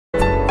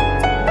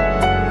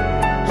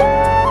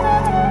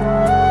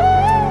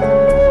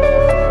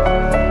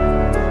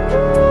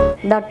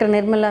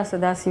Dr.Nirmala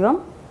Sadasivam,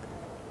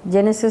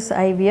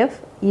 GenesisIVF,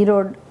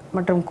 Erode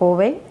மற்றும்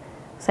Kovai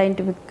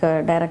scientific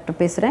director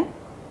பேசுகிறேன்.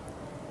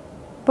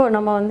 இப்போ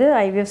நம்ம வந்து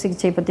ஐவிஎஃப்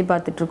சிகிச்சை பற்றி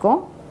பார்த்துட்ருக்கோம்.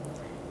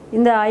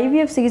 இந்த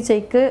ஐவிஎஃப்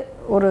சிகிச்சைக்கு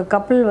ஒரு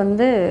கப்பல்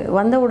வந்து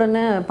வந்த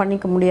உடனே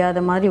பண்ணிக்க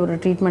முடியாத மாதிரி ஒரு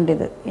ட்ரீட்மெண்ட்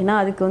இது. ஏன்னா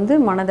அதுக்கு வந்து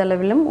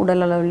மனதளவிலும்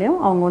உடல் அளவிலும்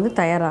அவங்க வந்து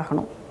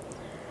தயாராகணும்.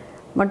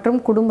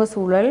 மற்றும் குடும்ப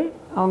சூழல்,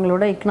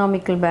 அவங்களோட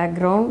எக்கனாமிக்கல்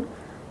பேக்ரவுண்ட்,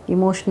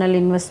 இமோஷ்னல்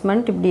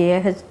இன்வெஸ்ட்மெண்ட், இப்படி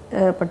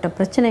ஏகப்பட்ட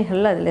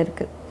பிரச்சனைகள் அதில்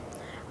இருக்குது.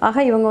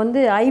 ஆக இவங்க வந்து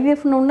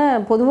ஐவிஎஃப்னு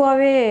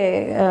பொதுவாகவே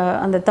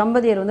அந்த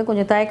தம்பதியர் வந்து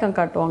கொஞ்சம் தயக்கம்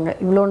காட்டுவாங்க,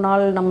 இவ்வளோ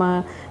நாள் நம்ம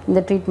இந்த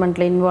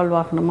ட்ரீட்மெண்ட்டில் இன்வால்வ்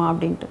ஆகணுமா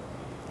அப்படின்ட்டு.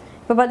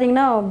 இப்போ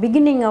பார்த்திங்கன்னா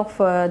beginning of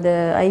the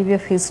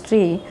IVF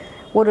history,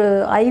 ஒரு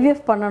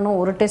ஐவிஎஃப் பண்ணணும்,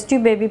 ஒரு டெஸ்ட்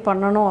பேபி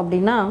பண்ணணும்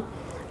அப்படின்னா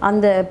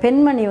அந்த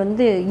பெண்மணி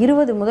வந்து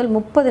 20 முதல்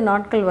 30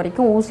 நாட்கள்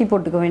வரைக்கும் ஊசி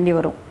போட்டுக்க வேண்டி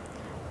வரும்.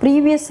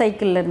 ப்ரீவியஸ்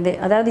சைக்கிள்லேருந்தே,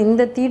 அதாவது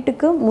இந்த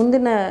தீட்டுக்கு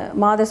முந்தின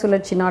மாத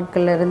சுழற்சி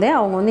நாட்கள்லேருந்தே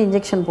அவங்க வந்து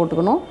இன்ஜெக்ஷன்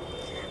போட்டுக்கணும்.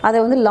 அதை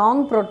வந்து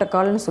லாங்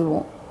ப்ரோட்டோக்கால்னு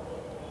சொல்லுவோம்.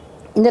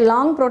 இந்த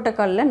லாங்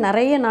ப்ரோட்டோக்காலில்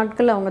நிறைய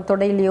நாட்கள் அவங்க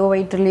தொடையிலையோ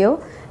வயிற்றுலையோ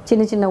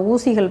சின்ன சின்ன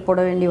ஊசிகள் போட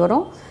வேண்டி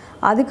வரும்.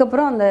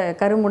 அதுக்கப்புறம் அந்த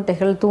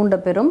கருமுட்டைகள்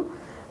தூண்டப்பெறும்.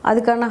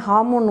 அதுக்கான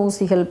ஹார்மோன்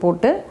ஊசிகள்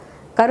போட்டு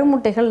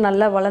கருமுட்டைகள்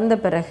நல்லா வளர்ந்த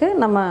பிறகு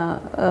நம்ம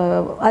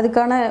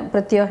அதுக்கான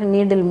பிரத்யேக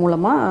நீடில்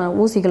மூலமாக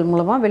ஊசிகள்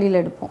மூலமாக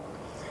வெளியில் எடுப்போம்.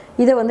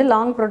 இதை வந்து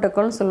லாங்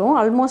ப்ரோட்டோக்கால்னு சொல்லுவோம்.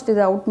 ஆல்மோஸ்ட்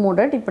இது அவுட்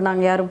மோடட். இப்போ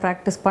நாங்கள் யாரும்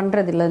ப்ராக்டிஸ்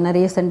பண்ணுறதில்ல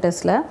நிறைய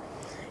சென்டர்ஸில்.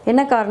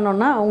 என்ன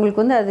காரணம்னா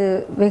அவங்களுக்கு வந்து அது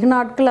வெகு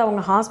நாட்கள்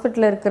அவங்க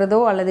ஹாஸ்பிட்டலில் இருக்கிறதோ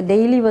அல்லது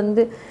டெய்லி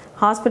வந்து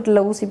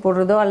ஹாஸ்பிட்டலில் ஊசி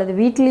போடுறதோ அல்லது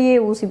வீட்லேயே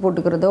ஊசி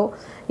போட்டுக்கிறதோ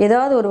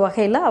ஏதாவது ஒரு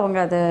வகையில் அவங்க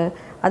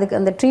அதுக்கு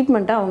அந்த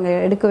ட்ரீட்மெண்ட்டை அவங்க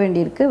எடுக்க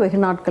வேண்டியிருக்கு வெகு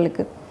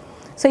நாட்களுக்கு.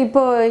 ஸோ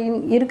இப்போது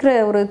இருக்கிற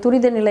ஒரு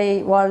துரித நிலை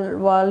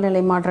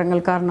வாழ்நிலை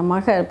மாற்றங்கள்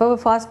காரணமாக இப்போ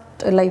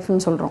ஃபாஸ்ட்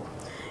லைஃப்னு சொல்கிறோம்.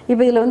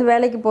 இப்போ இதில் வந்து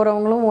வேலைக்கு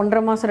போகிறவங்களும்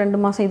 1.5 மாதம்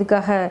 2 மாதம்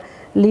இதுக்காக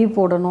லீவ்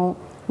போடணும்.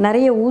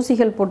 நிறைய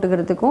ஊசிகள்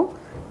போட்டுக்கிறதுக்கும்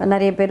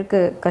நிறைய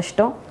பேருக்கு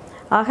கஷ்டம்.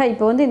 ஆக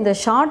இப்போ வந்து இந்த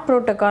ஷார்ட்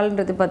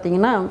ப்ரோட்டோக்கால்ன்றது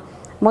பார்த்திங்கன்னா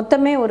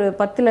மொத்தமே ஒரு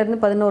 10லேருந்து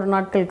 11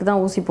 நாட்களுக்கு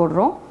தான் ஊசி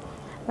போடுறோம்.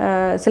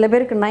 சில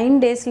பேருக்கு 9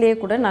 டேஸ்லேயே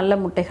கூட நல்ல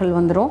முட்டைகள்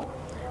வந்துடும்.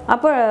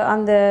 அப்போ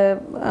அந்த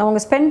அவங்க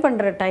ஸ்பெண்ட்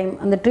பண்ணுற டைம்,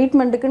 அந்த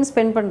ட்ரீட்மெண்ட்டுக்குன்னு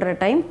ஸ்பெண்ட் பண்ணுற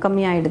டைம்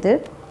கம்மியாகிடுது.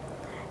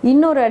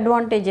 இன்னொரு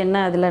அட்வான்டேஜ்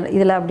என்ன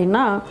இதில்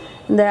அப்படின்னா,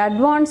 இந்த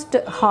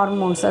அட்வான்ஸ்டு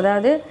ஹார்மோன்ஸ்,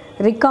 அதாவது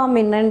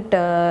ரிகாமினன்ட்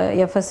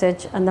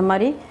எஃப்எஸ்ஹெச், அந்த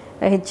மாதிரி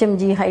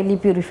ஹெச்எம்ஜி, ஹைலி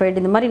பியூரிஃபைடு,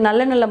 இந்த மாதிரி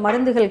நல்ல நல்ல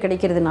மருந்துகள்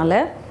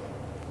கிடைக்கிறதுனால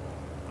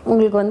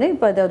உங்களுக்கு வந்து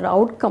இப்போ அதோட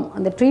அவுட்கம்,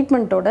 அந்த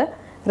ட்ரீட்மெண்ட்டோட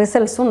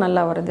ரிசல்ட்ஸும்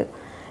நல்லா வருது.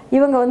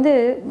 இவங்க வந்து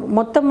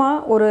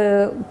மொத்தமாக ஒரு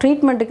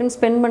ட்ரீட்மெண்ட்டுக்குன்னு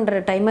ஸ்பெண்ட் பண்ணுற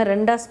டைமை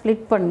 2ஆக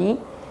ஸ்ப்ளிட் பண்ணி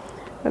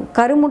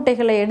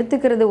கருமுட்டைகளை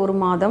எடுத்துக்கிறது 1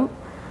 மாதம்,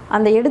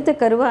 அந்த எடுத்த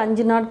கருவை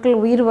 5 நாட்கள்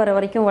உயிர் வர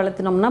வரைக்கும்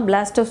வளர்த்தினோம்னா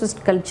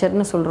பிளாஸ்டோசிஸ்ட்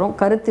கல்ச்சர்னு சொல்கிறோம்.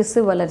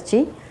 கருத்திசு வளர்ச்சி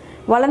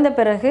வளர்ந்த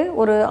பிறகு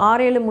ஒரு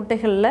 6-7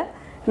 முட்டைகளில்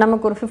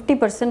நமக்கு ஒரு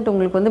 50%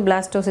 உங்களுக்கு வந்து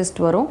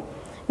பிளாஸ்டோசிஸ்ட் வரும்.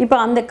 இப்போ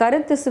அந்த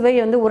கருத்திசுவை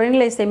வந்து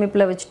உரைநிலை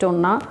சேமிப்பில்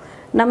வச்சிட்டோம்னா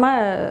நம்ம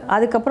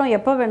அதுக்கப்புறம்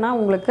எப்போ வேணால்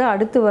உங்களுக்கு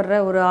அடுத்து வர்ற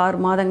ஒரு 6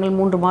 மாதங்கள்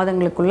 3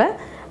 மாதங்களுக்குள்ளே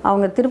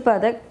அவங்க திருப்ப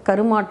அதை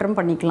கருமாற்றம்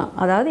பண்ணிக்கலாம்,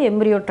 அதாவது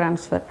எம்ப்ரியோ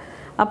டிரான்ஸ்ஃபர்.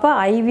 அப்போ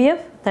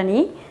ஐவிஎஃப் தனி,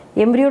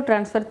 எம்ப்ரியோ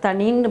டிரான்ஸ்ஃபர்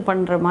தனின்னு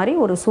பண்ணுற மாதிரி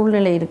ஒரு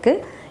சூழ்நிலை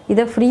இருக்குது.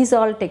 இதை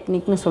ஃப்ரீசால்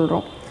டெக்னிக்னு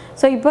சொல்கிறோம்.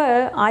 ஸோ இப்போ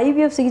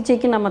ஐவிஎஃப்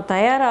சிகிச்சைக்கு நம்ம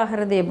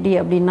தயாராகிறது எப்படி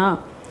அப்படின்னா,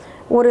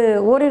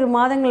 ஓரிரு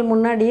மாதங்கள்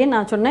முன்னாடியே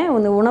நான் சொன்னேன்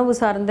இந்த உணவு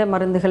சார்ந்த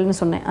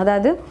மருந்துகள்னு சொன்னேன்.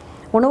 அதாவது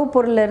உணவுப்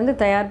பொருளிலேருந்து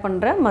தயார்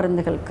பண்ணுற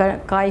மருந்துகள்,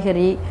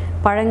 காய்கறி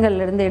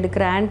பழங்கள்லேருந்து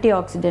எடுக்கிற ஆன்டி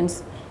ஆக்சிடென்ட்ஸ்,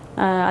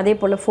 அதே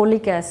போல்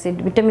ஃபோலிக் ஆசிட்,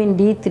 விட்டமின்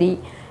D3,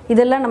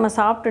 இதெல்லாம் நம்ம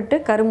சாப்பிட்டுட்டு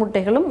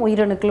கருமுட்டைகளும்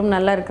உயிரணுக்களும்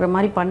நல்லா இருக்கிற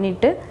மாதிரி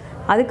பண்ணிவிட்டு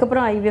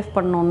அதுக்கப்புறம் ஐவிஎஃப்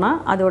பண்ணோன்னா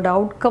அதோட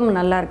அவுட்கம்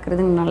நல்லா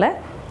இருக்கிறதுனால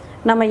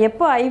நம்ம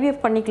எப்போ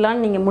ஐவிஎஃப்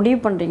பண்ணிக்கலான்னு நீங்கள் முடிவு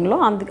பண்ணுறீங்களோ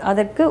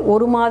அதற்கு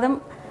 1 மாதம்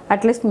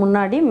அட்லீஸ்ட்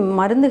முன்னாடி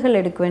மருந்துகள்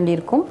எடுக்க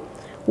வேண்டியிருக்கும்.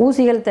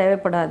 ஊசிகள்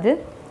தேவைப்படாது.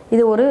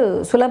 இது ஒரு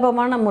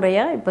சுலபமான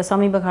முறையாக இப்போ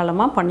சமீப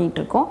காலமாக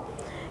பண்ணிகிட்ருக்கோம்.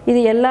 இது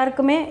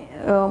எல்லாருக்குமே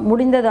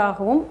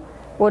முடிந்ததாகவும்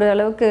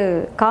ஓரளவுக்கு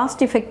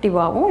காஸ்ட்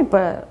எஃபெக்டிவாகவும் இப்போ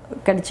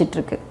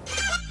கிடச்சிட்ருக்கு.